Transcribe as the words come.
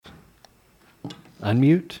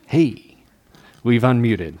Unmute? Hey, we've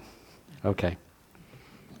unmuted. Okay.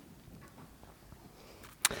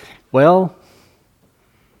 Well,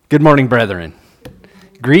 good morning, brethren.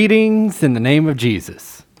 Greetings in the name of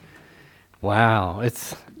Jesus. Wow,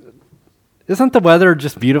 isn't the weather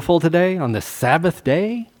just beautiful today on this Sabbath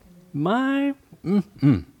day? I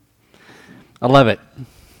love it.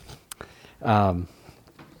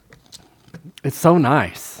 It's so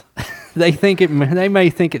nice. They may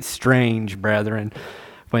think it's strange, brethren,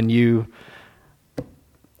 when you're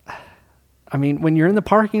in the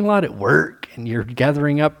parking lot at work and you're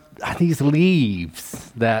gathering up these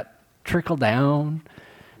leaves that trickle down.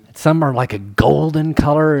 Some are like a golden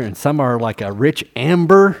color and some are like a rich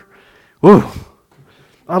amber. Ooh,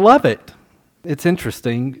 I love it. It's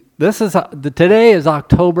interesting. Today is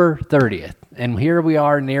October 30th, and here we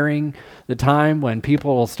are nearing the time when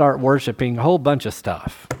people will start worshiping a whole bunch of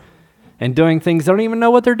stuff and doing things they don't even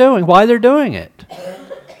know what they're doing, why they're doing it.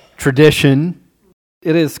 Tradition.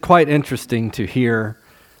 It is quite interesting to hear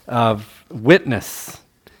of witness.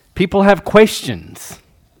 People have questions.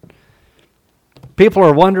 People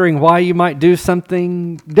are wondering why you might do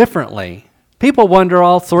something differently. People wonder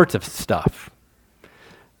all sorts of stuff.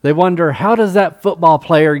 They wonder, how does that football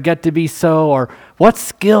player get to be so, or what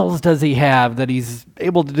skills does he have that he's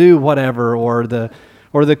able to do whatever, or the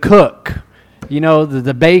cook,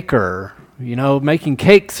 the baker, making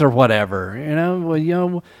cakes or whatever,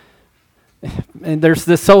 and there's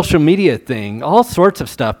this social media thing, all sorts of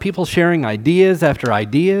stuff, people sharing ideas after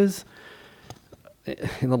ideas.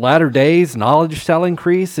 In the latter days, knowledge shall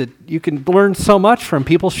increase. You can learn so much from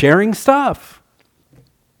people sharing stuff.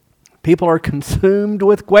 People are consumed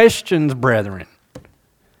with questions, brethren.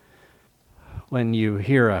 When you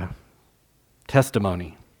hear a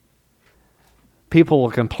testimony, people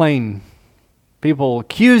will complain. People will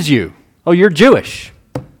accuse you. Oh, you're Jewish.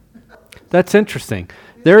 That's interesting.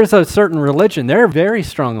 There is a certain religion. They're very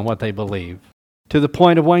strong in what they believe, to the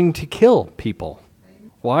point of wanting to kill people.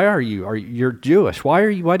 Why are you? You're Jewish. Why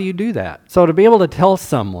do you do that? So to be able to tell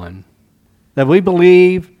someone that we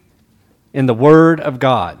believe in the Word of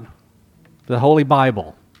God, the Holy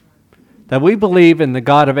Bible, that we believe in the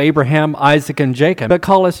God of Abraham, Isaac, and Jacob, but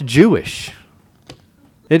call us Jewish.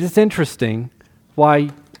 It is interesting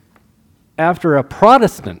why after a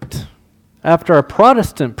Protestant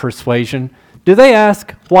persuasion, do they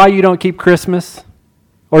ask why you don't keep Christmas?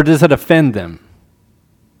 Or does it offend them?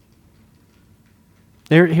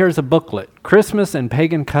 Here's a booklet, Christmas and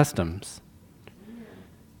Pagan Customs.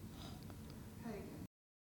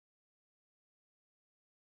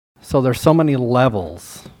 So there's so many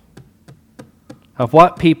levels of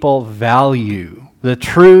what people value, the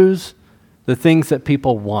truths, the things that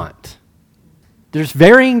people want. There's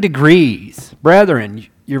varying degrees. Brethren,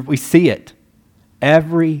 we see it.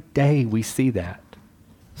 Every day we see that.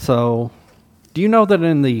 So, do you know that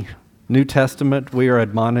in the New Testament we are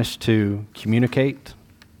admonished to communicate?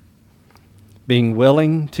 Being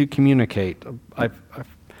willing to communicate.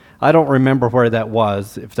 I don't remember where that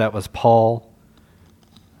was, if that was Paul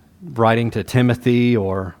writing to Timothy,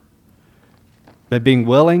 but being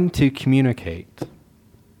willing to communicate.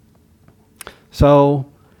 So,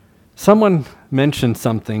 someone mentioned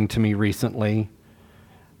something to me recently,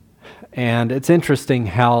 and it's interesting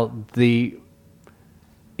how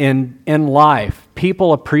in life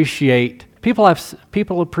people appreciate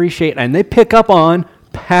and they pick up on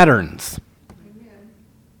patterns.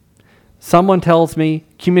 Someone tells me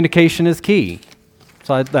communication is key.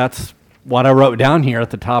 So that's what I wrote down here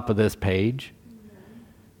at the top of this page.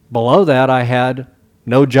 Below that I had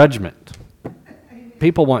no judgment.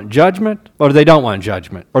 People want judgment, or they don't want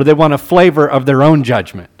judgment, or they want a flavor of their own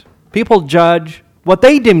judgment. People judge what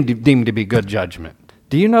they deem to be good judgment.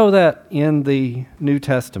 Do you know that in the New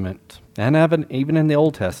Testament, and even in the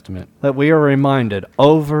Old Testament, that we are reminded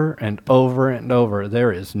over and over and over,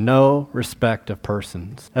 there is no respect of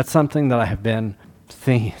persons? That's something that I have been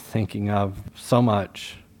thinking of so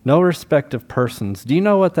much. No respect of persons. Do you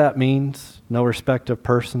know what that means? No respect of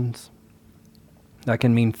persons? That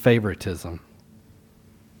can mean favoritism.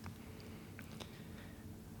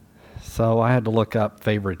 So I had to look up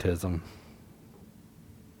favoritism.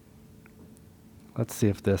 Let's see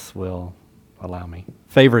if this will allow me.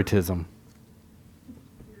 Favoritism.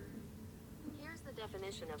 Here's the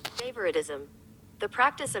definition of favoritism. The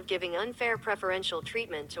practice of giving unfair preferential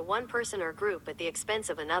treatment to one person or group at the expense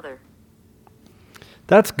of another.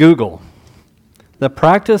 That's Google. The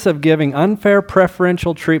practice of giving unfair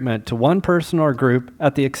preferential treatment to one person or group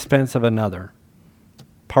at the expense of another.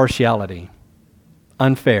 Partiality.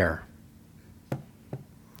 Unfair.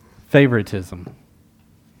 Favoritism.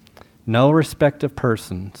 No respect of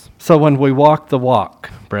persons. So when we walk the walk,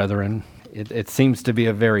 brethren, it seems to be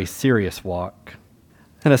a very serious walk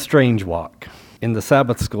and a strange walk. In the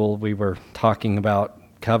Sabbath school, we were talking about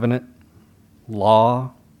covenant,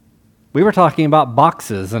 law. We were talking about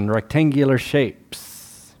boxes and rectangular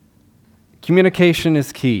shapes. Communication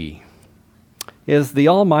is key. Is the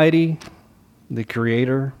Almighty the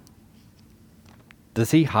Creator?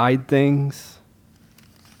 Does He hide things?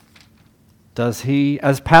 Does He,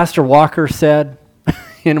 as Pastor Walker said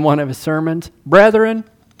in one of his sermons, brethren,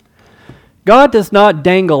 God does not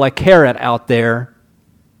dangle a carrot out there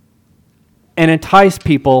and entice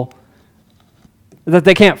people that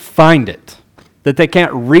they can't find it, that they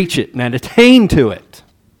can't reach it and attain to it.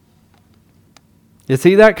 Is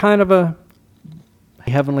He that kind of a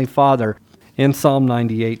Heavenly Father? In Psalm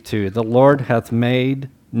 98:2, the Lord hath made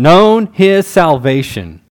known His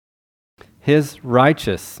salvation. His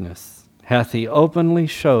righteousness hath He openly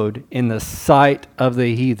showed in the sight of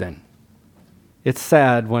the heathen. It's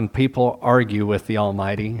sad when people argue with the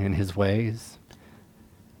Almighty and His ways.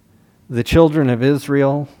 The children of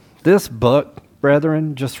Israel, this book,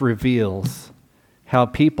 brethren, just reveals how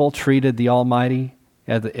people treated the Almighty,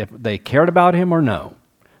 if they cared about Him or no,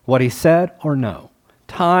 what He said or no.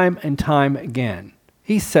 Time and time again.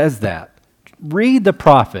 He says that. Read the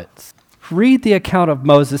prophets. Read the account of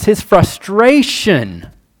Moses, his frustration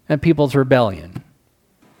at people's rebellion.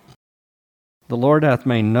 The Lord hath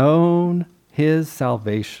made known His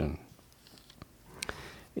salvation.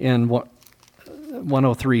 In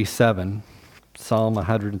 103:7, Psalm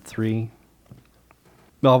 103.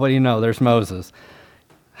 Well, what do you know? There's Moses.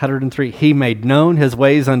 103, He made known His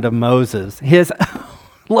ways unto Moses. His,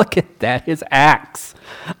 look at that, His acts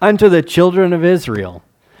unto the children of Israel.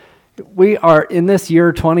 We are in this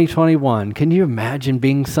year 2021. Can you imagine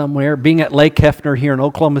being somewhere, being at Lake Hefner here in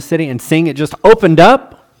Oklahoma City and seeing it just opened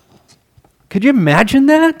up? Could you imagine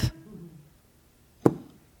that?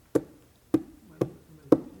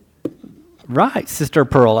 Right, Sister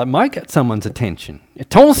Pearl, that might get someone's attention.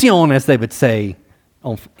 Attention, as they would say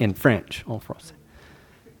in French.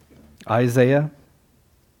 Isaiah.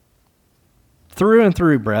 Through and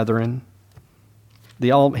through, brethren,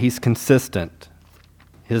 He's consistent.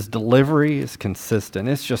 His delivery is consistent.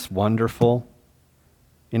 It's just wonderful.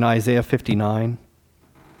 In Isaiah 59,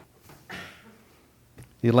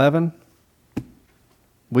 11,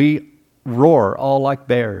 we roar all like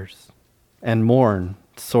bears and mourn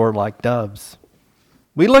sore like doves.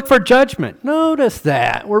 We look for judgment. Notice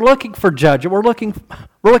that. We're looking for judgment.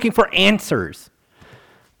 We're looking for answers.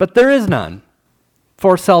 But there is none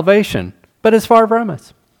for salvation, but is far from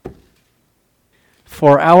us.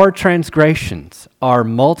 For our transgressions are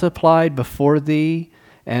multiplied before Thee,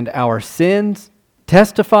 and our sins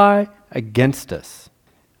testify against us.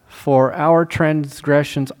 For our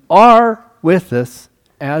transgressions are with us,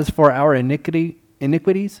 as for our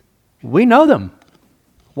iniquities, we know them.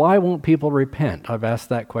 Why won't people repent? I've asked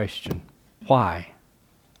that question. Why?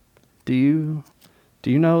 Do you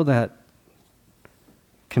know that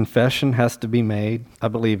confession has to be made? I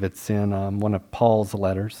believe it's in one of Paul's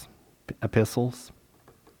letters, epistles,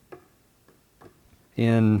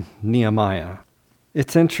 in Nehemiah.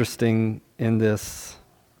 It's interesting in this,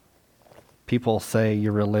 people say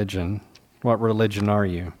your religion. What religion are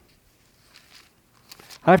you?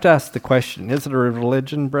 I have to ask the question, is it a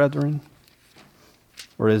religion, brethren?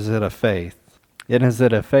 Or is it a faith? And is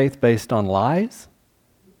it a faith based on lies?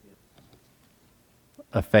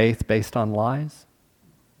 A faith based on lies?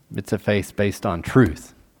 It's a faith based on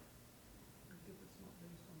truth.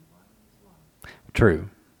 True.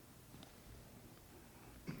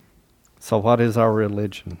 So what is our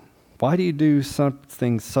religion? Why do you do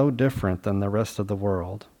something so different than the rest of the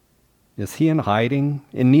world? Is He in hiding?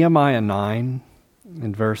 In Nehemiah 9,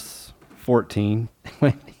 in verse 14,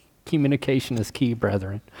 communication is key,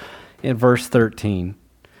 brethren. In verse 13,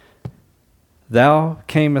 Thou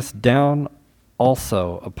camest down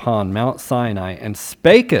also upon Mount Sinai, and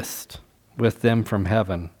spakest with them from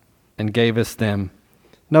heaven, and gavest them,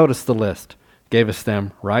 notice the list, gavest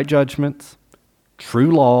them right judgments,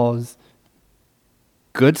 true laws,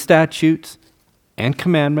 good statutes, and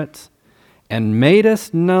commandments, and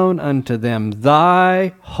madest known unto them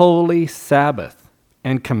Thy holy Sabbath,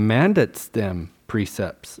 and commandedst them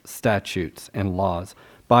precepts, statutes, and laws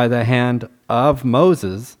by the hand of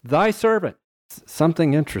Moses, Thy servant.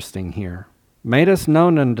 Something interesting here. Made us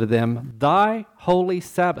known unto them Thy holy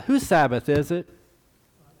Sabbath. Whose Sabbath is it?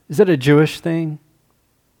 Is it a Jewish thing?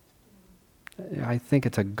 I think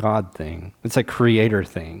it's a God thing. It's a creator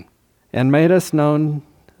thing. And made us known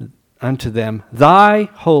unto them Thy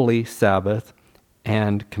holy Sabbath,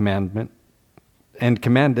 and and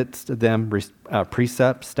commandedst them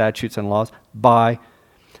precepts, statutes, and laws by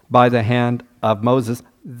the hand of Moses,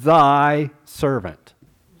 thy servant.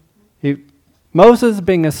 Moses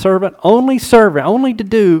being a servant only to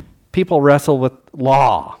do, people wrestle with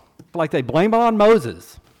law. Like they blame it on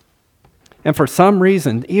Moses. And for some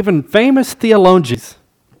reason, even famous theologians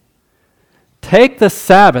take the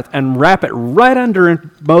Sabbath and wrap it right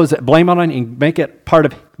under Moses, blame it on and make it part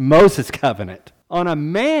of Moses' covenant on a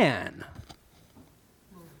man.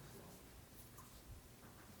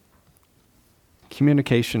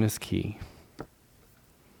 Communication is key.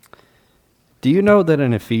 Do you know that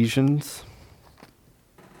in Ephesians,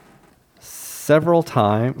 a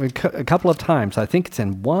couple of times, I think it's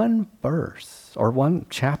in one verse or one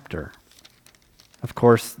chapter. Of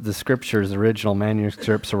course, the scriptures, original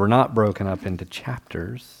manuscripts, were not broken up into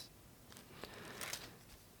chapters.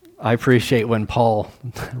 I appreciate when Paul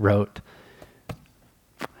wrote,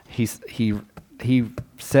 he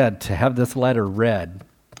said to have this letter read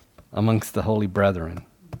amongst the holy brethren.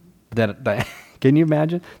 That can you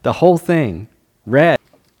imagine? The whole thing, read,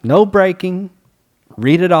 no breaking,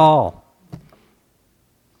 read it all.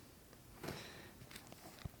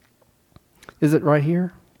 Is it right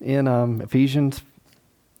here in Ephesians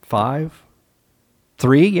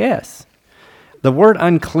 5:3? Yes. The word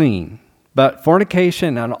unclean, but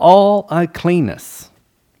fornication and all uncleanness.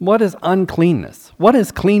 What is uncleanness? What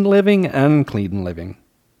is clean living and unclean living?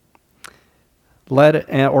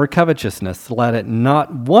 Or covetousness, let it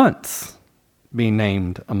not once be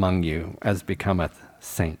named among you as becometh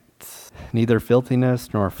saints. Neither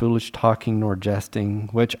filthiness, nor foolish talking, nor jesting,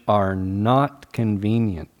 which are not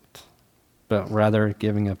convenient, but rather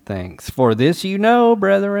giving of thanks. For this you know,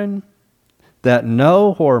 brethren, that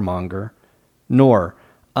no whoremonger, nor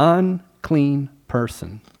unclean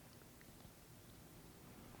person.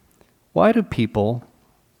 Why do people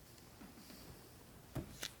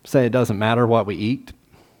say it doesn't matter what we eat?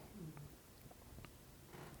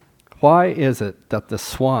 Why is it that the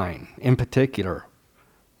swine, in particular,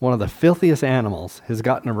 one of the filthiest animals, has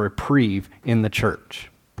gotten a reprieve in the church?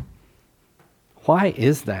 Why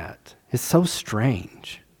is that? It's so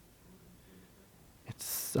strange. It's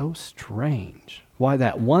so strange. Why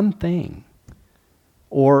that one thing?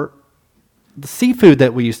 Or the seafood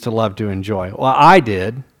that we used to love to enjoy. Well, I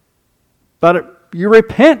did. But you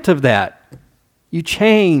repent of that. You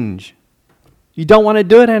change. You don't want to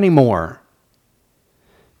do it anymore.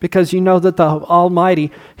 Because you know that the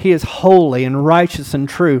Almighty, He is holy and righteous and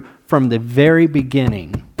true from the very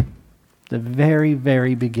beginning. The very,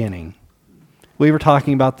 very beginning. We were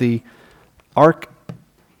talking about the ark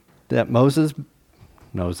that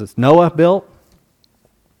Noah built.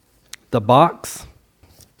 The box.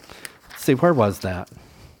 Let's see, where was that?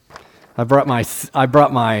 I brought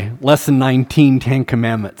my lesson 19 Ten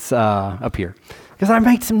Commandments up here because I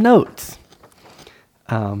made some notes.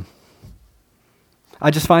 I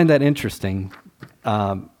just find that interesting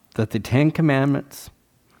that the Ten Commandments,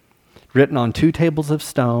 written on 2 tables of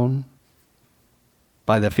stone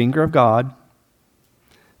by the finger of God,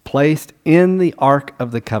 placed in the Ark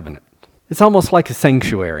of the Covenant. It's almost like a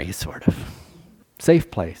sanctuary, sort of.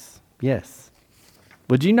 Safe place, yes.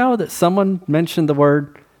 Would you know that someone mentioned the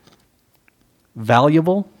word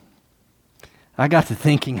valuable? I got to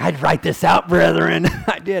thinking, I'd write this out, brethren.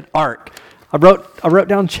 I did. Ark. I wrote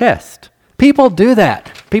down chest. People do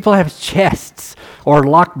that. People have chests or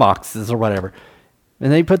lock boxes or whatever.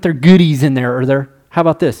 And they put their goodies in there or how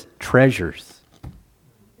about this? Treasures.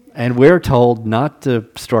 And we're told not to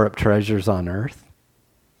store up treasures on earth,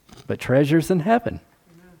 but treasures in heaven.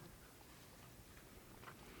 Amen.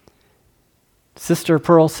 Sister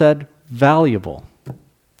Pearl said, valuable.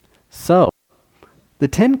 So, the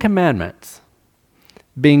 10 Commandments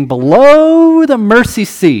being below the mercy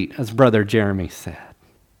seat, as Brother Jeremy said,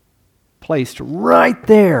 placed right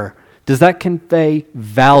there, does that convey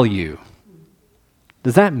value?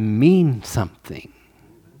 Does that mean something?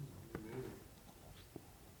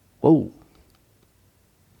 Whoa.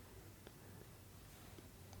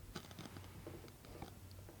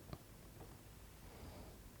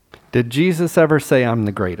 Did Jesus ever say, I'm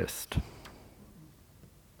the greatest?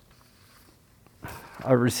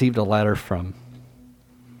 I received a letter from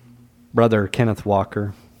Brother Kenneth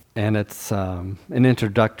Walker, and it's an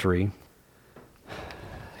introductory.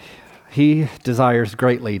 He desires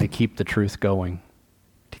greatly to keep the truth going,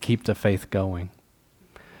 to keep the faith going.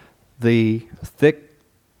 The thick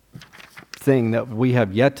thing that we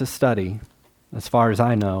have yet to study, as far as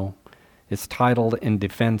I know, is titled In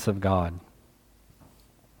Defense of God.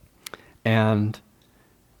 And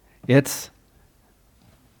it's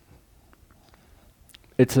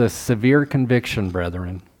a severe conviction,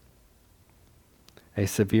 brethren. a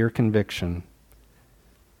severe conviction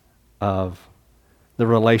of the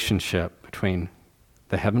relationship between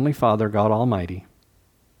the Heavenly Father, God Almighty,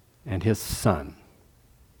 and His Son,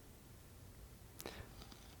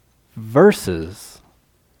 versus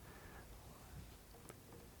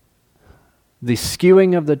the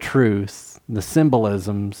skewing of the truth, the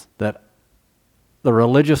symbolisms that the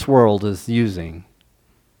religious world is using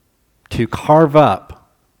to carve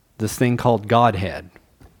up this thing called Godhead,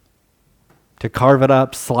 to carve it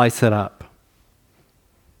up, slice it up.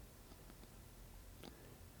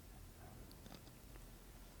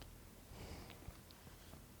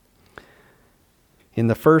 In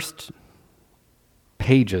the first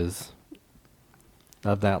pages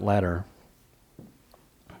of that letter,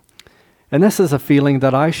 and this is a feeling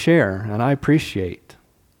that I share and I appreciate.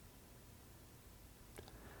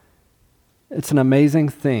 It's an amazing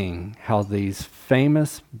thing how these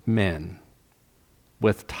famous men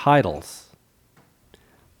with titles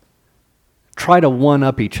try to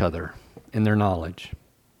one-up each other in their knowledge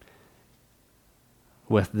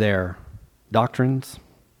with their doctrines,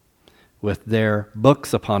 with their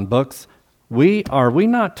books upon books. Are we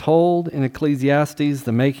not told in Ecclesiastes,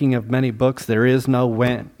 the making of many books, there is no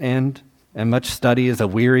end, and much study is a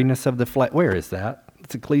weariness of the flesh? Where is that?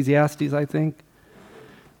 It's Ecclesiastes, I think.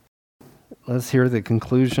 Let's hear the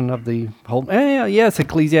conclusion of the whole. Yes,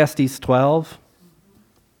 Ecclesiastes 12.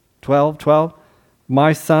 12.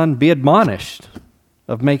 My son, be admonished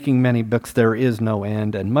of making many books, there is no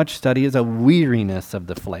end, and much study is a weariness of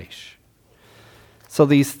the flesh. So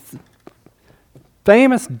these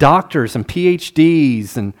famous doctors and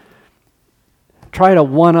PhDs and try to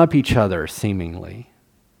one-up each other, seemingly.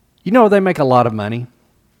 You know they make a lot of money.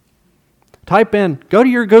 Go to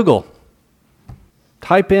your Google.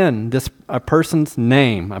 Type in a person's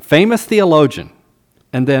name, a famous theologian,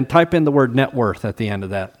 and then type in the word net worth at the end of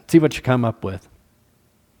that. See what you come up with.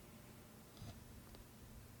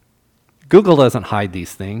 Google doesn't hide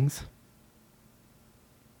these things.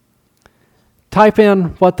 Type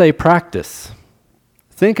in what they practice.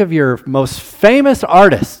 Think of your most famous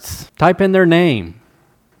artists. Type in their name.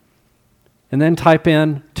 And then type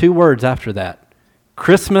in 2 words after that.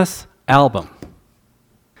 Christmas album.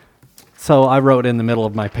 So I wrote in the middle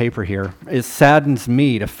of my paper here, it saddens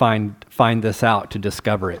me to find this out, to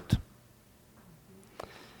discover it.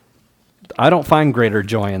 I don't find greater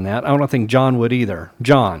joy in that. I don't think John would either.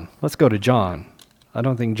 John. Let's go to John. I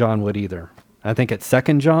don't think John would either. I think it's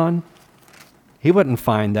 2 John. He wouldn't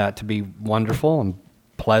find that to be wonderful and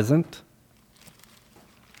pleasant.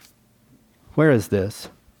 Where is this?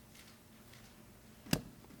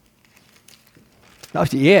 Oh,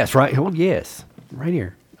 yes, right. Oh, yes. Right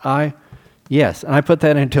here. Yes, and I put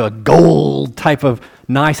that into a gold type of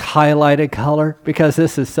nice highlighted color because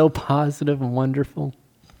this is so positive and wonderful.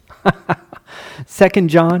 2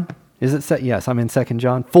 John, is it? Yes, I'm in 2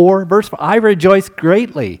 John 4, verse 4. I rejoice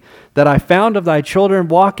greatly that I found of thy children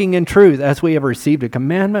walking in truth as we have received a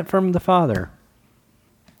commandment from the Father.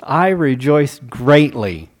 I rejoice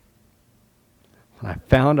greatly when I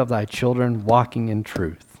found of thy children walking in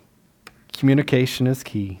truth. Communication is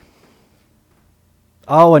key.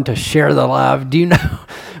 Oh, and to share the love. Do you know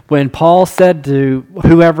when Paul said to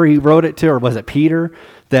whoever he wrote it to, or was it Peter,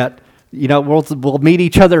 that, we'll meet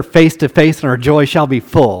each other face to face and our joy shall be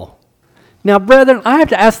full. Now, brethren, I have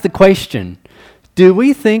to ask the question, do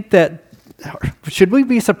we think that, should we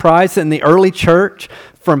be surprised that in the early church,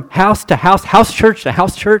 from house to house, house church to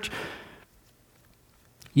house church,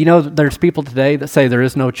 there's people today that say there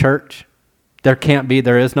is no church.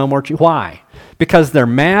 There is no more church. Why? Because they're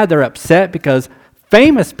mad, they're upset, because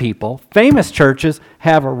famous people, famous churches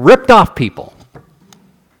have ripped off people.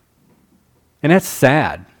 And that's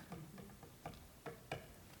sad.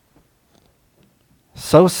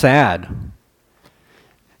 So sad.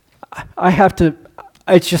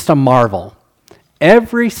 It's just a marvel.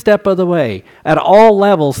 Every step of the way, at all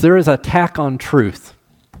levels, there is an attack on truth.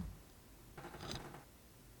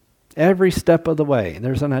 Every step of the way,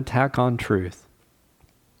 there's an attack on truth.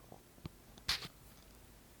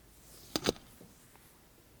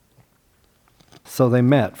 So they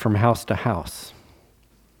met from house to house.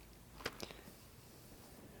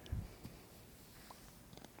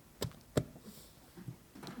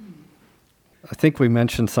 I think we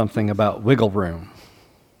mentioned something about wiggle room.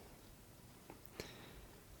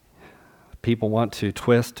 People want to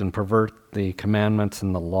twist and pervert the commandments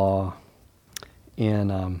and the law.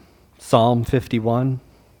 In Psalm 51,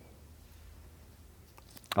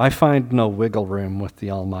 I find no wiggle room with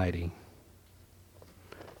the Almighty.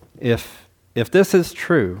 If this is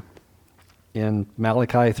true in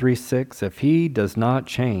Malachi 3:6, if he does not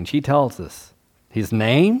change, he tells us his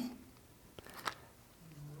name,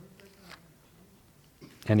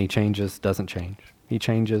 And he changes, doesn't change. He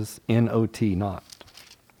changes N-O-T, not.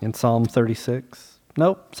 In Psalm 36,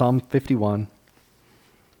 nope, Psalm 51.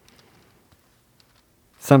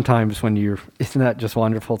 Sometimes when isn't that just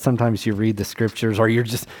wonderful? Sometimes you read the scriptures or you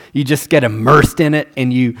just get immersed in it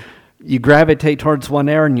and you gravitate towards one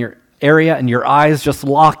area and your eyes just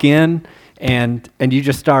lock in and you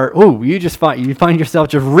just start, you find yourself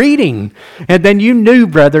just reading. And then you knew,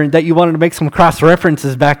 brethren, that you wanted to make some cross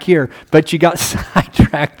references back here, but you got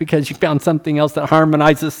sidetracked because you found something else that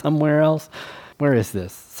harmonizes somewhere else. Where is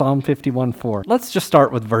this? Psalm 51:4. Let's just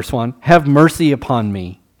start with verse 1. Have mercy upon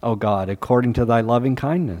me, O God, according to thy loving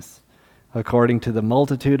kindness, according to the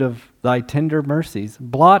multitude of thy tender mercies.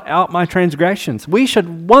 Blot out my transgressions. We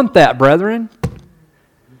should want that, brethren.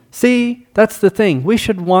 See, that's the thing. We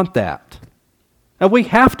should want that. And we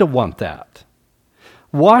have to want that.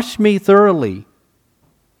 Wash me thoroughly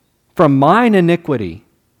from mine iniquity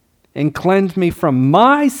and cleanse me from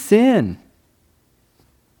my sin.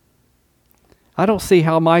 I don't see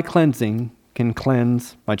how my cleansing can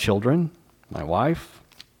cleanse my children, my wife.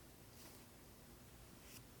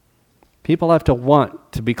 People have to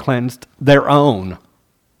want to be cleansed their own.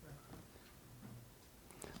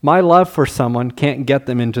 My love for someone can't get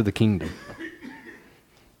them into the kingdom.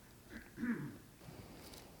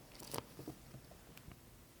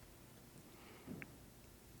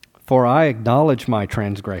 For I acknowledge my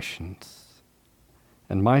transgressions,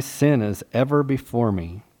 and my sin is ever before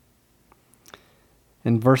me.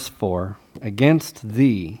 In verse 4, against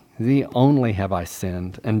thee only have I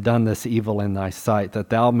sinned, and done this evil in thy sight, that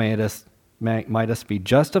thou mightest be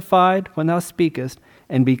justified when thou speakest,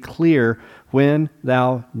 and be clear when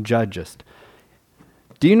thou judgest.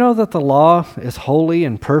 Do you know that the law is holy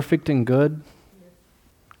and perfect and good?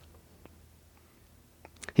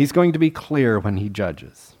 He's going to be clear when he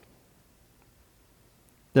judges.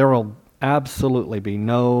 There will absolutely be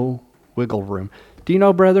no wiggle room. Do you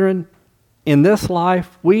know, brethren, in this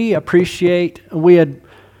life, when I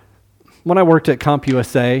worked at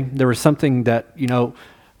CompUSA, there was something that,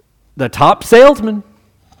 the top salesman,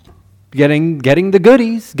 getting the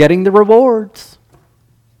goodies, getting the rewards,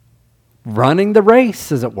 running the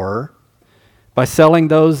race, as it were, by selling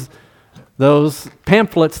those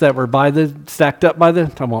pamphlets that were stacked up by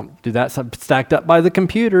the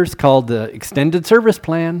computers, called the extended service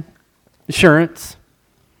plan insurance.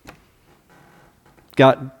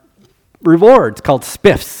 Got rewards called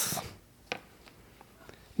spiffs.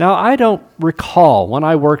 Now, I don't recall when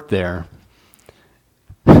I worked there,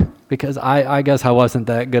 because I guess I wasn't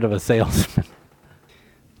that good of a salesman.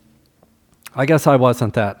 I guess I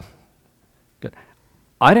wasn't that good.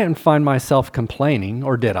 I didn't find myself complaining,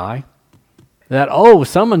 or did I? That,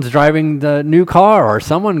 someone's driving the new car, or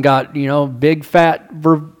someone got, big fat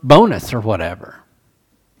bonus or whatever.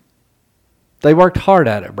 They worked hard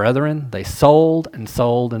at it, brethren. They sold and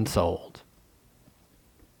sold and sold.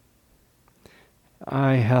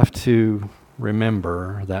 I have to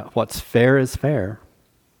remember that what's fair is fair.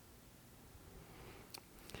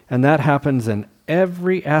 And that happens in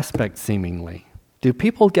every aspect, seemingly. Do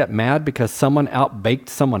people get mad because someone outbaked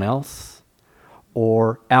someone else?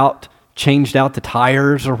 Or changed out the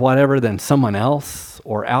tires or whatever than someone else?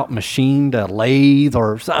 Or out-machined a lathe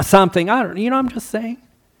or something? I'm just saying.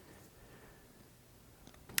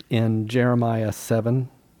 In Jeremiah 7,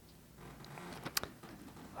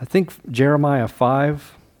 I think Jeremiah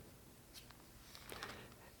 5,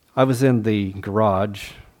 I was in the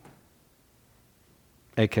garage,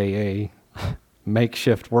 a.k.a.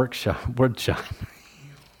 makeshift woodshop.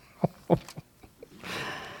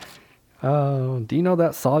 Oh, do you know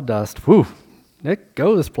that sawdust? Whew, it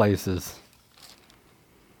goes places.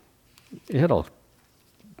 It'll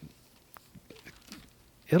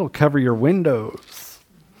cover your windows.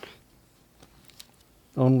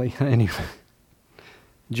 Anyway.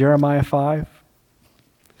 Jeremiah 5.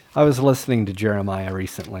 I was listening to Jeremiah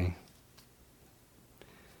recently.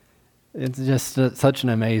 It's just such an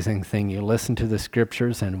amazing thing. You listen to the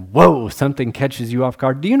scriptures and whoa, something catches you off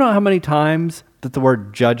guard. Do you know how many times that the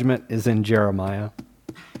word judgment is in Jeremiah?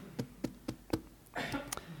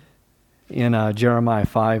 In Jeremiah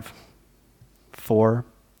 5:4,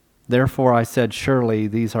 therefore I said, surely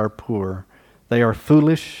these are poor. They are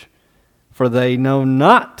foolish, for they know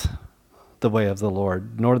not the way of the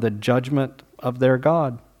Lord, nor the judgment of their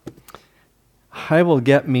God. I will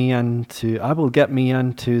get me unto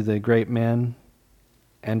the great men,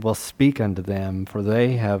 and will speak unto them, for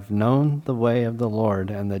they have known the way of the Lord,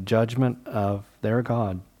 and the judgment of their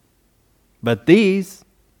God. But these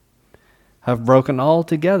have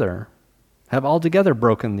altogether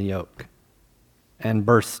broken the yoke, and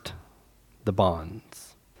burst the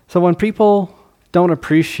bonds. So when people don't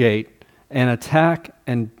appreciate and attack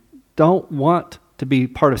and don't want to be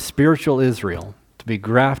part of spiritual Israel, to be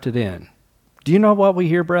grafted in. Do you know what we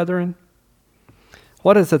hear, brethren?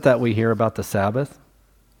 What is it that we hear about the Sabbath?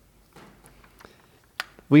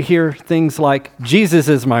 We hear things like, Jesus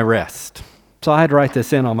is my rest. So I had to write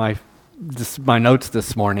this in on my notes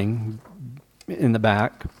this morning in the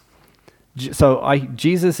back.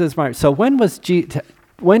 Jesus is my... So when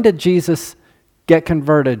did Jesus get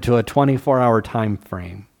converted to a 24-hour time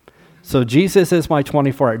frame? So Jesus is my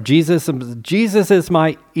 24-hour. Jesus is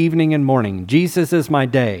my evening and morning. Jesus is my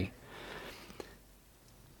day.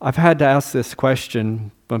 I've had to ask this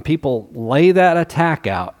question when people lay that attack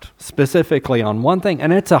out specifically on one thing,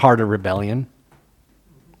 and it's a heart of rebellion.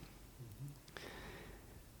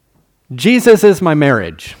 Jesus is my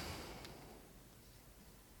marriage.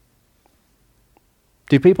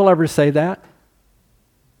 Do people ever say that?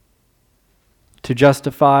 To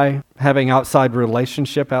justify having outside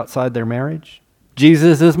relationship outside their marriage?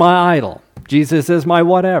 Jesus is my idol. Jesus is my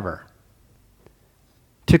whatever.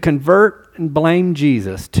 To convert and blame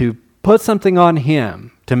Jesus, to put something on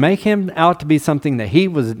him, to make him out to be something that he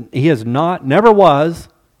is not, never was.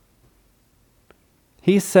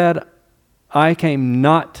 He said, I came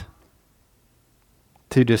not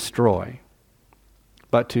to destroy,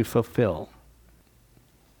 but to fulfill.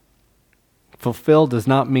 Fulfill does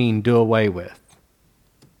not mean do away with.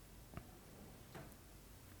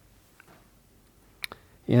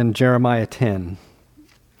 In Jeremiah 10,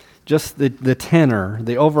 just the tenor,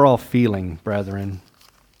 the overall feeling, brethren.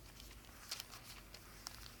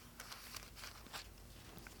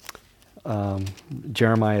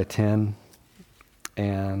 Jeremiah 10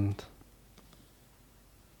 and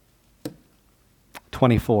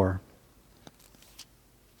 24.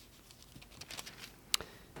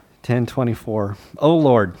 10:24. O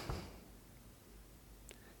Lord,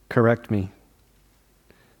 correct me.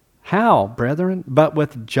 How, brethren? But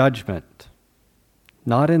with judgment,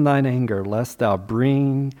 not in thine anger, lest thou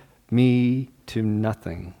bring me to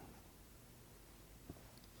nothing.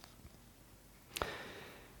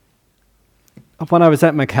 When I was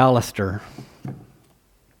at McAllister,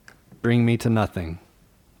 bring me to nothing.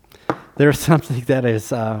 There's something that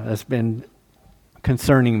has been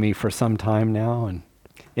concerning me for some time now, and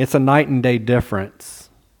it's a night and day difference,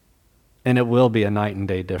 and it will be a night and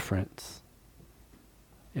day difference.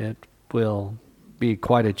 It will be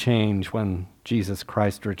quite a change when Jesus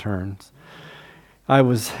Christ returns. I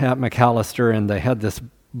was at McAllister, and they had this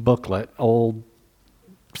booklet, old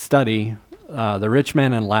study, The Rich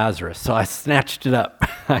Man and Lazarus. So I snatched it up.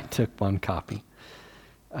 I took one copy.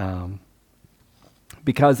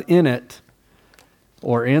 Because in it,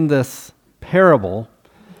 or in this parable,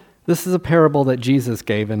 this is a parable that Jesus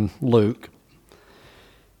gave in Luke.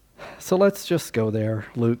 So let's just go there,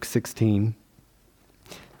 Luke 16.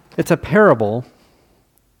 It's a parable.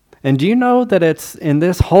 And do you know that it's in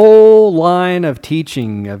this whole line of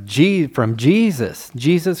teaching from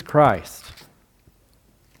Jesus Christ?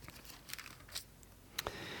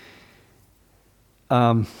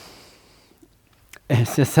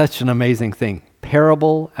 It's just such an amazing thing.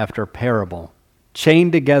 Parable after parable,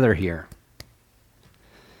 chained together here.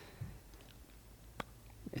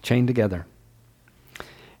 Chained together.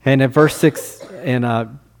 And in verse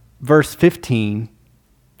 15,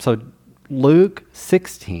 so Luke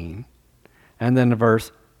 16, and then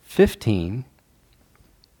verse 15,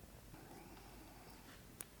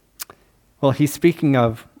 well, he's speaking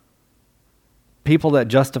of people that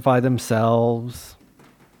justify themselves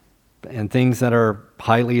and things that are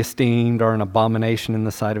highly esteemed are an abomination in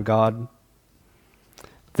the sight of God.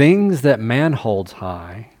 Things that man holds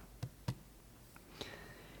high.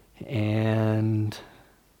 And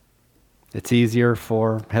it's easier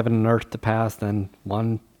for heaven and earth to pass than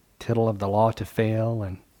one tittle of the law to fail.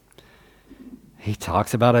 And he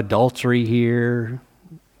talks about adultery here,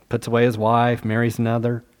 puts away his wife, marries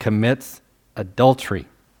another, commits adultery.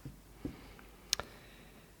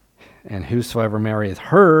 And whosoever marrieth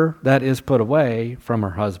her that is put away from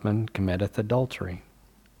her husband committeth adultery.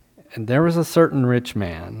 And there was a certain rich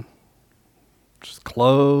man, just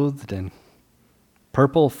clothed in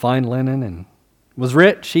purple fine linen, and was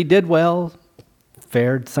rich. He did well,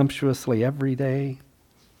 fared sumptuously every day.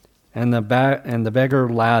 And the beggar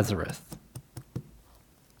Lazarus,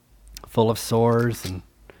 full of sores, and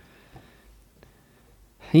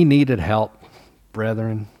he needed help,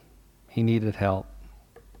 brethren. He needed help.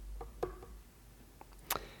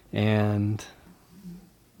 And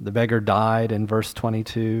the beggar died in verse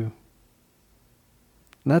 22.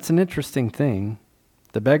 And that's an interesting thing.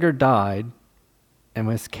 The beggar died and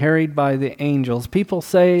was carried by the angels. People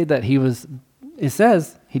say that it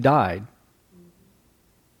says he died.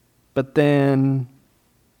 but then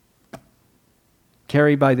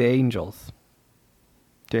carried by the angels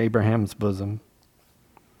to Abraham's bosom.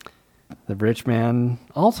 The rich man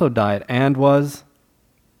also died and was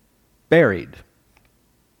buried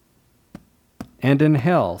and in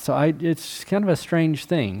hell. So it's kind of a strange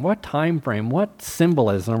thing. What time frame, what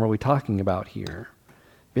symbolism are we talking about here?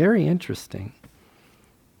 Very interesting.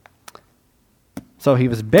 So he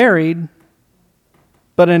was buried,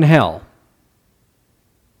 but in hell.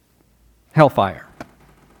 Hellfire.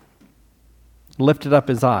 Lifted up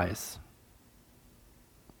his eyes.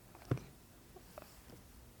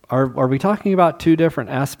 Are we talking about two different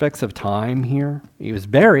aspects of time here? He was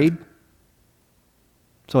buried,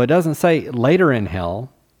 so it doesn't say later in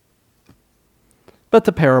hell, but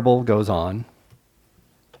the parable goes on.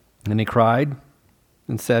 And he cried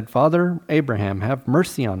and said, Father Abraham, have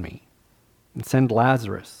mercy on me, and send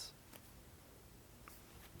Lazarus.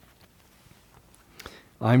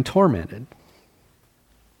 I'm tormented.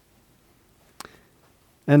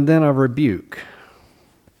 And then a rebuke.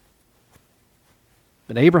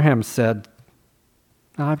 But Abraham said,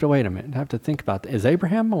 I have to wait a minute. I have to think about that. Is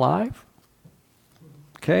Abraham alive?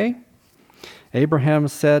 Okay. Abraham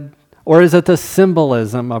said, or is it the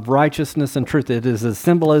symbolism of righteousness and truth? It is a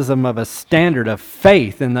symbolism of a standard of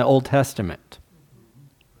faith in the Old Testament.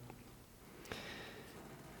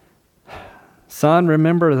 Son,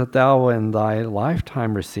 remember that thou in thy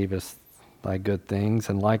lifetime receivest thy good things,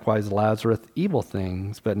 and likewise Lazarus evil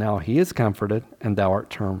things, but now he is comforted, and thou art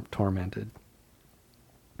tormented.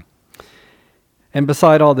 And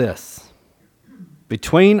beside all this,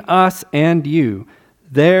 between us and you,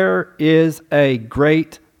 there is a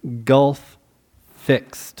great gulf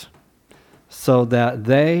fixed, so that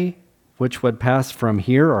they which would pass from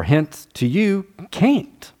here or hence to you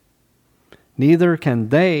can't. Neither can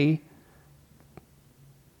they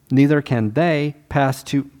pass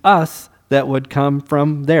to us that would come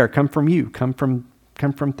from there, come from you, come from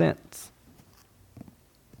thence.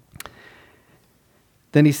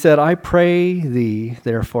 Then he said, I pray thee,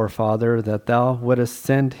 therefore, Father, that thou wouldest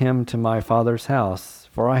send him to my father's house.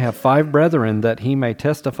 For I have 5 brethren, that he may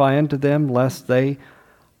testify unto them, lest they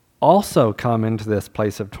also come into this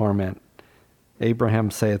place of torment.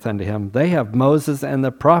 Abraham saith unto him, They have Moses and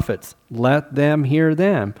the prophets, let them hear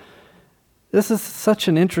them. This is such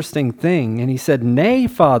an interesting thing. And he said, Nay,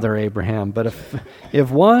 Father Abraham, but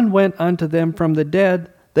if one went unto them from the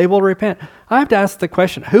dead, they will repent. I have to ask the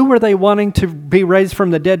question, who were they wanting to be raised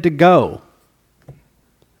from the dead to go?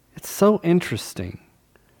 It's so interesting.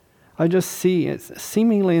 I just see, it's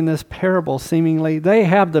seemingly in this parable, they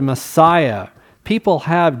have the Messiah. People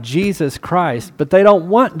have Jesus Christ, but they don't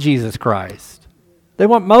want Jesus Christ. They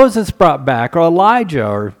want Moses brought back, or Elijah,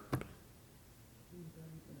 or...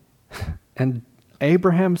 And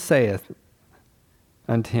Abraham saith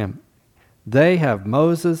unto him, They have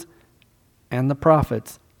Moses and the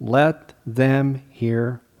prophets, let them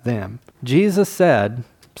hear them. Jesus said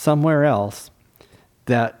somewhere else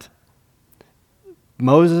that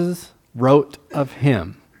Moses wrote of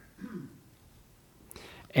him.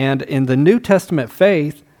 And in the New Testament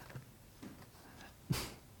faith,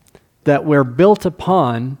 that we're built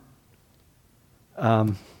upon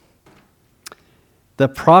the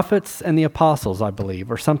prophets and the apostles, I believe,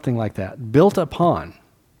 or something like that, built upon.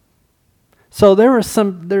 So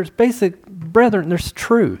there's basic, brethren, there's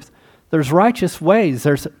truth. There's righteous ways.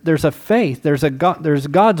 There's a faith. There's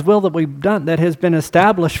God's will that we've done that has been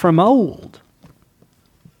established from old.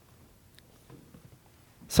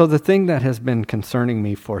 So the thing that has been concerning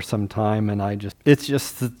me for some time, and it's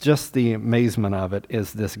just the amazement of it,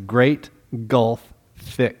 is this great gulf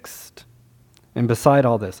fixed. And beside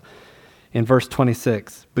all this, in verse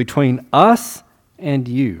 26, between us and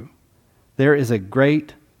you, there is a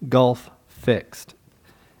great gulf fixed.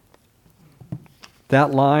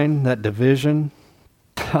 That line, that division,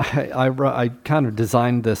 I kind of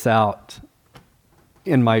designed this out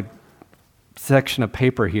in my section of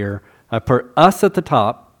paper here. I put us at the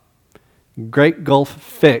top, great gulf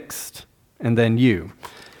fixed, and then you.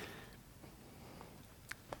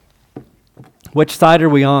 Which side are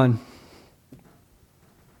we on?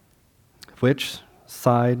 Which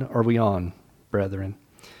side are we on, brethren?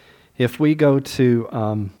 If we go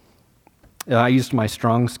to, I used my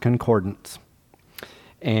Strong's Concordance,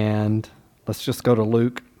 and let's just go to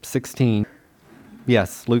Luke 16.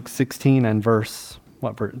 Yes, Luke 16 and verse,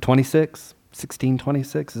 26?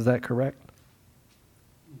 16:26, is that correct?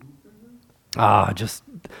 Just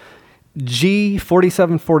G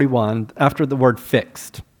 4741 after the word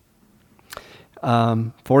fixed.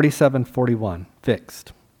 4741,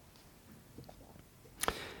 fixed.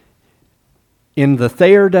 In the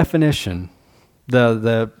Thayer definition,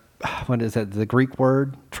 the what is it? The Greek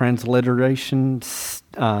word transliteration,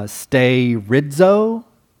 sterizo.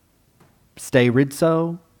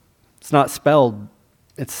 Sterizo. It's not spelled.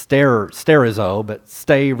 It's sterizo, but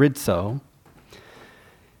sterizo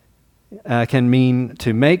can mean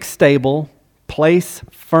to make stable, place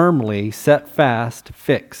firmly, set fast,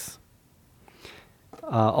 fix.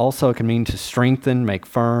 Also, it can mean to strengthen, make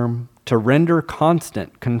firm, to render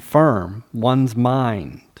constant, confirm one's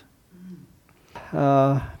mind.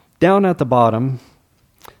 Down at the bottom,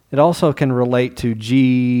 it also can relate to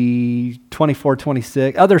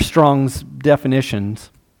G2426, other Strong's definitions.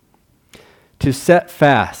 To set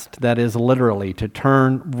fast, that is literally to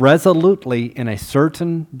turn resolutely in a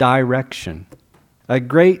certain direction. A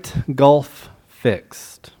great gulf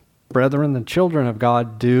fixed. Brethren, the children of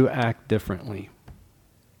God do act differently.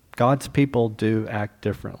 God's people do act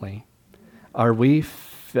differently.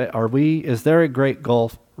 Is there a great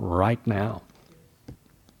gulf right now?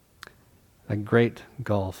 A great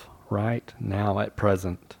gulf right now at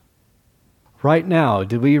present. Right now,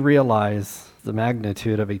 do we realize the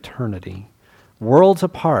magnitude of eternity? Worlds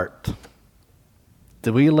apart,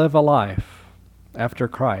 do we live a life after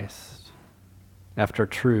Christ, after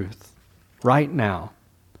truth, right now,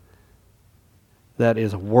 that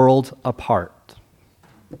is worlds apart?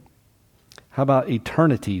 How about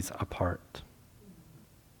eternities apart?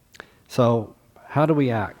 So, how do we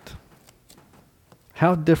act?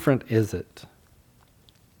 How different is it?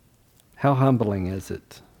 How humbling is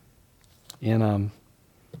it? In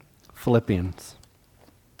Philippians,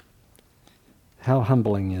 how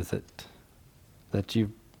humbling is it that you've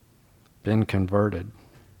been converted,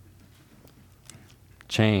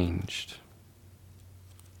 changed,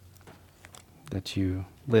 that you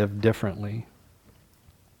live differently,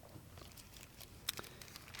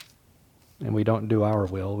 and we don't do our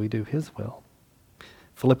will, we do His will.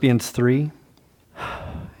 Philippians 3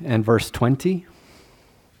 and verse 20.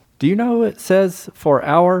 Do you know it says for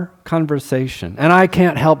our conversation? And I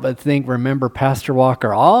can't help but remember Pastor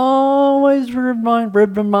Walker always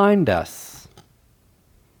remind us.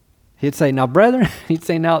 He'd say, now brethren,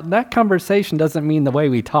 now that conversation doesn't mean the way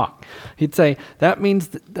we talk. He'd say, that means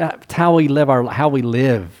that's how we live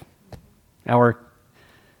our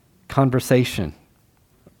conversation.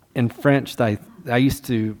 In French, I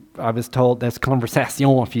was told that's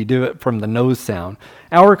conversation if you do it from the nose sound.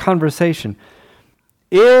 Our conversation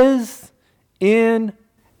is in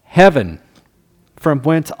heaven, from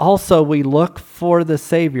whence also we look for the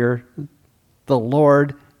Savior, the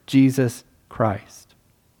Lord Jesus Christ.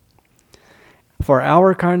 For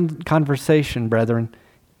our conversation, brethren,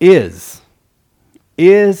 is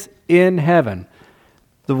in heaven.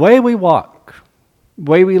 The way we walk,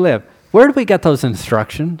 the way we live. Where do we get those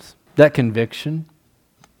instructions, that conviction?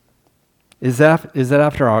 Is that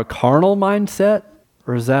after our carnal mindset,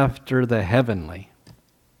 or is that after the heavenly?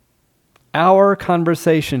 Our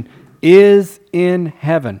conversation is in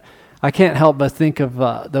heaven. I can't help but think of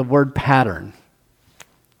the word pattern.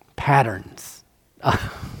 Patterns.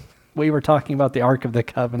 We were talking about the Ark of the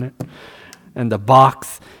Covenant and the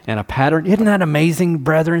box and a pattern. Isn't that amazing,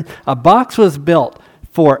 brethren? A box was built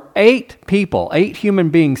for 8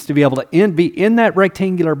 human beings to be able to be in that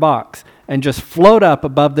rectangular box and just float up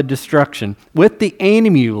above the destruction with the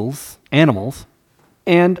animals,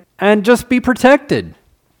 and just be protected.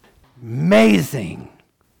 Amazing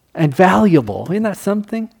and valuable. Isn't that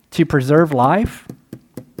something? To preserve life?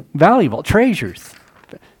 Valuable. Treasures.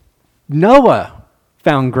 Noah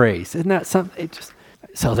found grace. Isn't that something?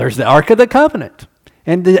 So there's the Ark of the Covenant.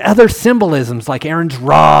 And the other symbolisms like Aaron's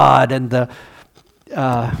rod and the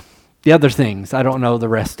other things. I don't know the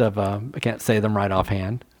rest of, I can't say them right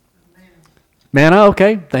offhand. Manna,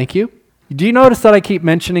 okay, thank you. Do you notice that I keep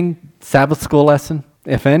mentioning Sabbath school lesson?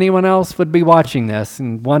 If anyone else would be watching this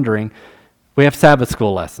and wondering, we have Sabbath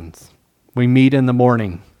school lessons. We meet in the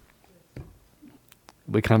morning.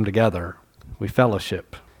 We come together. We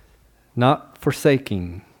fellowship. Not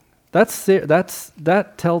forsaking.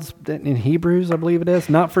 That tells in Hebrews, I believe it is,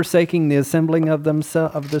 not forsaking the assembling of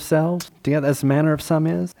themselves, together as the manner of some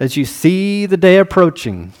is. As you see the day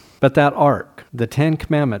approaching, but that ark, the 10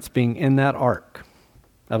 Commandments being in that ark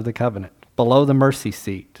of the covenant, below the mercy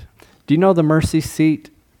seat. Do you know the mercy seat?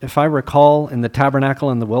 If I recall, in the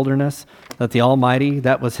tabernacle in the wilderness, that the Almighty,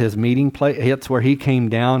 that was His meeting place. It's where He came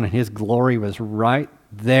down, and His glory was right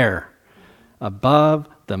there, above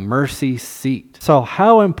the mercy seat. So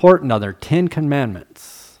how important are their 10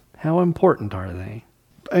 Commandments? How important are they?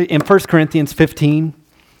 In 1 Corinthians 15,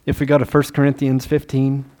 if we go to 1 Corinthians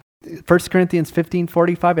 15, 1 Corinthians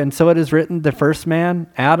 15:45, and so it is written, the first man,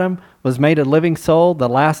 Adam, was made a living soul. The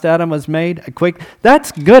last Adam was made a quick.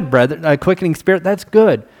 That's good, brother. A quickening spirit. That's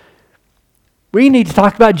good. We need to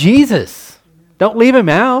talk about Jesus. Don't leave him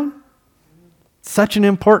out. Such an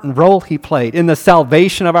important role he played in the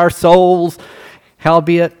salvation of our souls.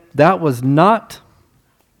 Howbeit, that was not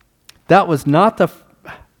the...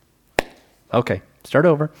 Okay, start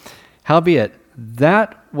over. Howbeit,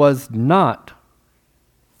 that was not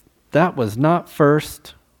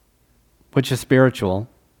first which is spiritual,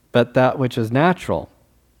 but that which is natural,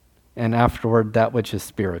 and afterward that which is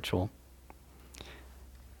spiritual.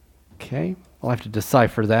 Okay, I'll have to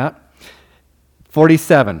decipher that.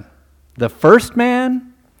 47. The first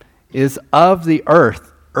man is of the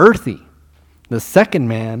earth, earthy. The second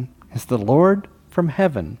man is the Lord from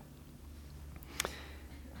heaven.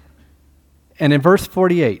 And in verse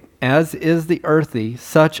 48, as is the earthy,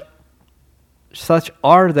 such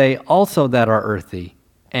are they also that are earthy.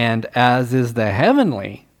 And as is the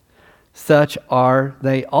heavenly, such are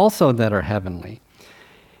they also that are heavenly.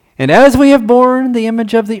 And as we have borne the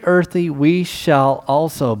image of the earthy, we shall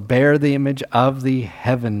also bear the image of the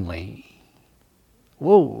heavenly.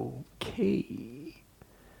 Whoa, okay.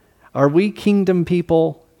 Are we kingdom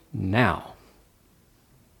people now?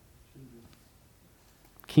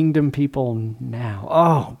 Kingdom people now.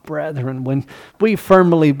 Oh, brethren, when we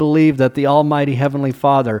firmly believe that the Almighty Heavenly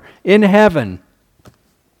Father in heaven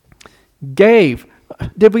gave,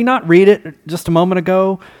 did we not read it just a moment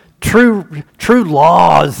ago? True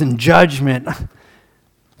laws and judgment.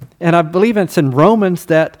 And I believe it's in Romans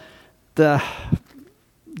that the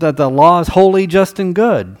law is holy, just, and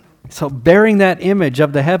good. So bearing that image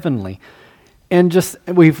of the heavenly. And just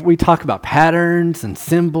we talk about patterns and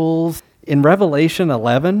symbols. In Revelation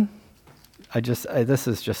 11, this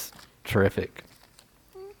is just terrific.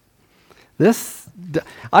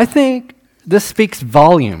 I think this speaks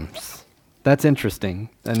volumes. That's interesting.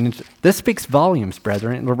 And this speaks volumes,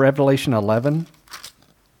 brethren. In Revelation 11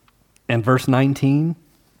 and verse 19.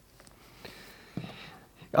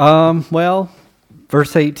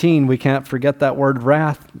 Verse 18, we can't forget that word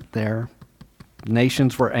wrath there.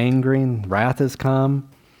 Nations were angry and wrath has come.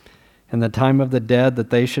 In the time of the dead that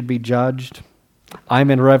they should be judged.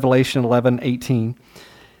 I'm in Revelation 11:18.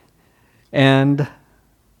 And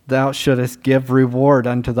thou shouldest give reward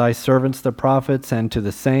unto thy servants the prophets, and to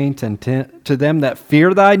the saints, and to them that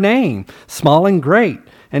fear thy name, small and great,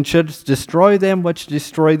 and shouldest destroy them which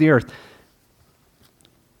destroy the earth.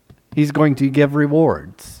 He's going to give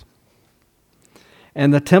rewards.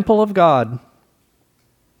 And the temple of God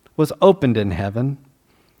was opened in heaven,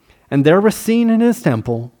 and there was seen in his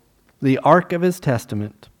temple the ark of his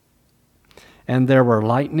testament. And there were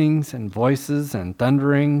lightnings and voices and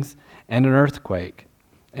thunderings and an earthquake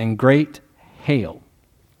and great hail.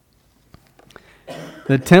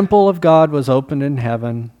 The temple of God was opened in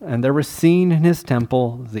heaven, and there was seen in his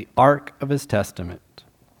temple the ark of his testament.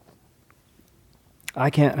 I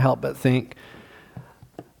can't help but think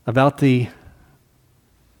about the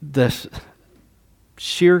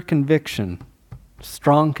sheer conviction,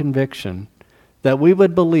 strong conviction, that we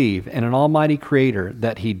would believe in an almighty creator,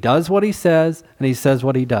 that he does what he says and he says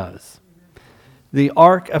what he does. The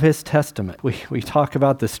ark of his testament. We talk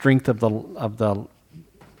about the strength of the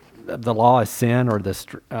law is sin, or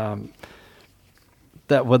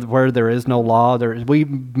that where there is no law, we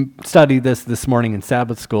studied this morning in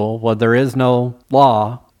Sabbath school. Well, there is no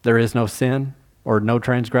law, there is no sin or no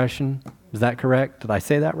transgression. Is that correct? Did I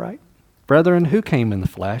say that right? Brethren, who came in the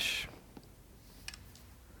flesh?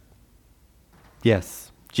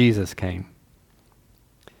 Yes, Jesus came.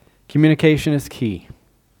 Communication is key.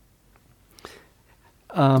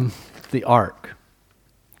 The ark,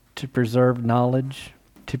 to preserve knowledge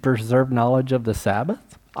of the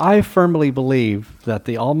Sabbath. I firmly believe that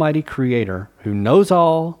the Almighty Creator, who knows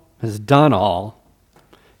all, has done all,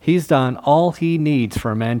 he's done all he needs for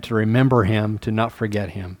a man to remember him, to not forget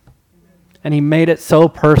him. And he made it so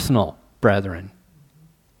personal, brethren.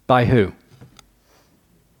 By who?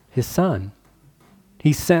 His Son.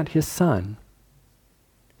 He sent his Son.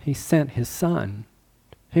 He sent his Son.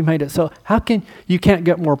 He made it so. You can't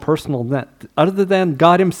get more personal than that, other than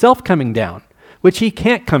God himself coming down, which he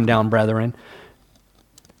can't come down, brethren,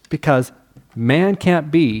 because man can't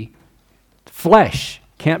be, flesh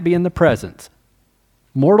can't be in the presence.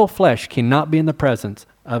 Mortal flesh cannot be in the presence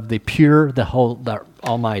of the pure, the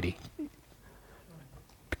Almighty.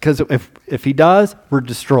 Because if he does, we're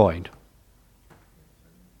destroyed.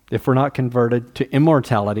 If we're not converted to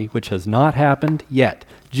immortality, which has not happened yet.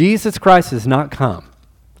 Jesus Christ has not come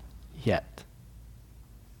yet.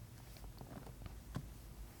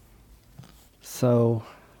 So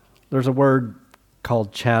there's a word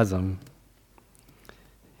called chasm,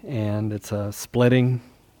 and it's a splitting,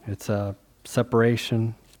 it's a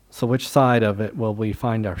separation. So which side of it will we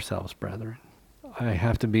find ourselves, brethren? I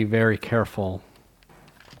have to be very careful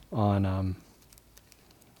on,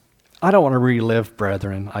 I don't want to relive,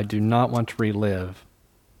 brethren. I do not want to relive.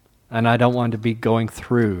 And I don't want to be going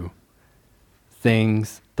through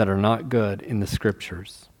things that are not good in the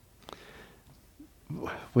Scriptures.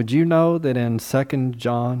 Would you know that in 2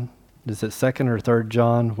 John, is it 2nd or 3rd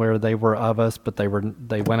John, where they were of us, but they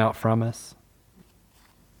went out from us?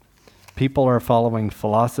 People are following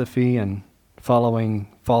philosophy and following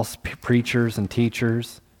false preachers and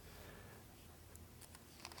teachers.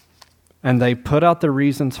 And they put out the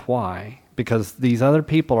reasons why, because these other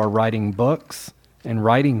people are writing books and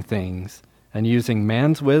writing things and using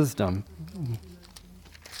man's wisdom.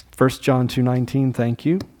 1 John 2:19, thank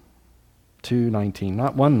you. 2:19,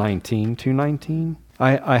 not 1:19, 2:19.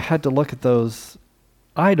 I had to look at those.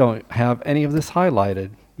 I don't have any of this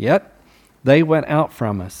highlighted yet. They went out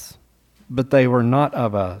from us, but they were not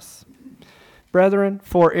of us. Brethren,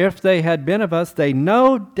 for if they had been of us, they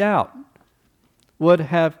no doubt would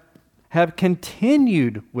have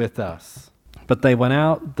continued with us. But they went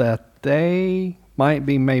out that they might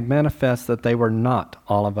be made manifest that they were not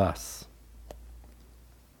all of us.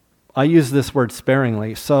 I use this word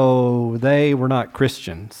sparingly, so they were not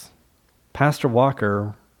Christians. Pastor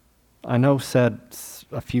Walker, I know, said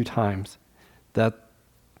a few times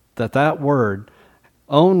that word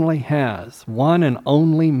only has one and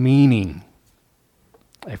only meaning: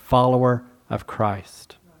 a follower of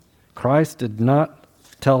Christ. Christ did not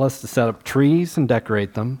tell us to set up trees and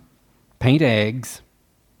decorate them, paint eggs.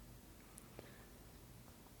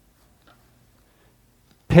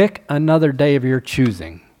 Pick another day of your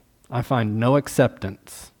choosing. I find no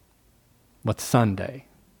acceptance with Sunday.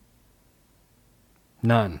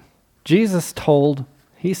 None. Jesus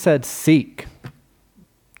he said seek.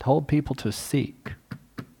 Told people to seek.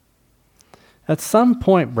 At some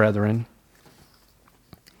point, brethren,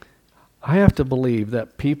 I have to believe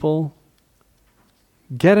that people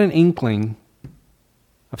get an inkling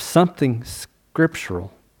of something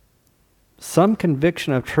scriptural, some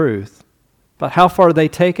conviction of truth, but how far they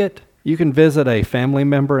take it, you can visit a family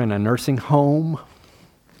member in a nursing home.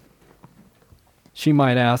 She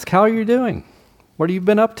might ask, how are you doing? What have you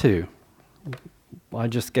been up to? I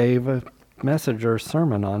just gave a message or a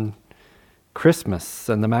sermon on Christmas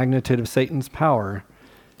and the magnitude of Satan's power.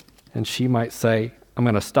 And she might say, I'm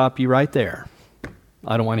going to stop you right there.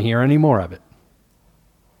 I don't want to hear any more of it.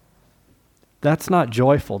 That's not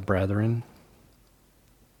joyful, brethren.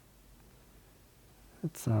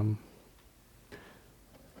 It's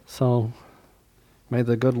So may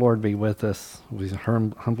the good Lord be with us. We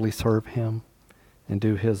humbly serve Him and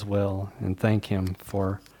do His will and thank Him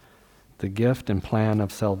for the gift and plan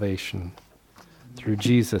of salvation through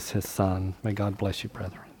Jesus, His Son. May God bless you,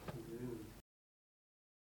 brethren.